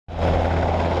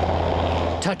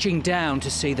Touching down to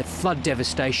see the flood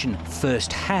devastation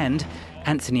firsthand,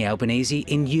 Anthony Albanese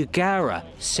in Eugowra,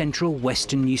 central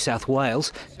western New South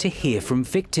Wales, to hear from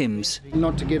victims.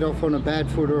 Not to get off on a bad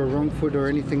foot or a wrong foot or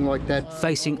anything like that.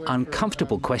 Facing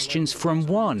uncomfortable questions from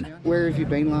one. Where have you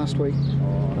been last week?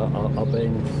 I've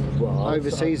been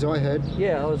overseas, I heard.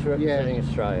 Yeah, I was representing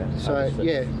Australia. So,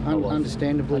 overseas.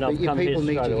 Understandably. But your people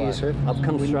need to hear, sir. I've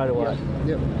come straight away.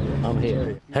 Yep. I'm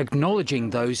here.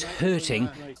 Acknowledging those hurting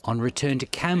on return to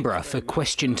Canberra for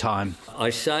question time.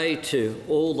 I say to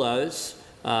all those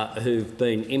who've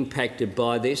been impacted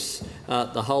by this,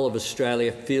 the whole of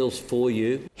Australia feels for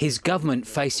you. His government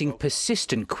facing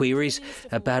persistent queries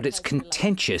about its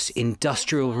contentious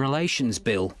industrial relations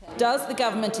bill. Does the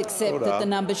government accept that the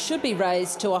numbers should be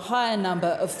raised to a higher number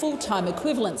of full-time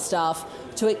equivalent staff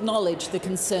to acknowledge the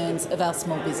concerns of our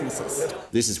small businesses?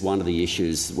 This is one of the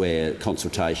issues where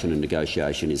consultation and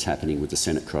negotiation is happening with the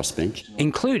Senate crossbench.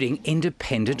 Including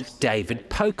independent David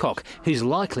Pocock, who's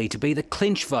likely to be the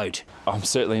clinch vote. I'm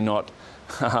certainly not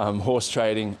horse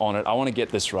trading on it. I want to get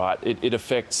this right. It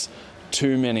affects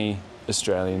too many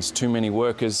Australians, too many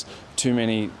workers, too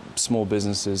many small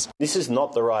businesses. This is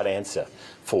not the right answer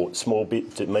for small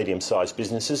to medium-sized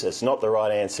businesses. It's not the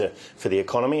right answer for the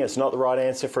economy. It's not the right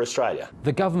answer for Australia.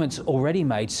 The government's already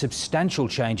made substantial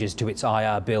changes to its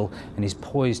IR bill and is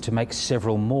poised to make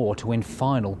several more to win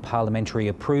final parliamentary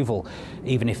approval,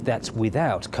 even if that's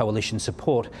without coalition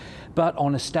support. But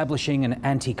on establishing an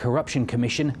anti-corruption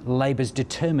commission, Labor's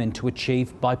determined to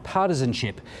achieve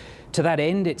bipartisanship. To that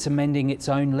end, it's amending its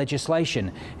own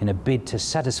legislation in a bid to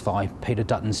satisfy Peter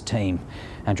Dutton's team.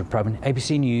 Andrew Probyn,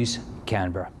 ABC News,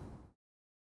 Canberra.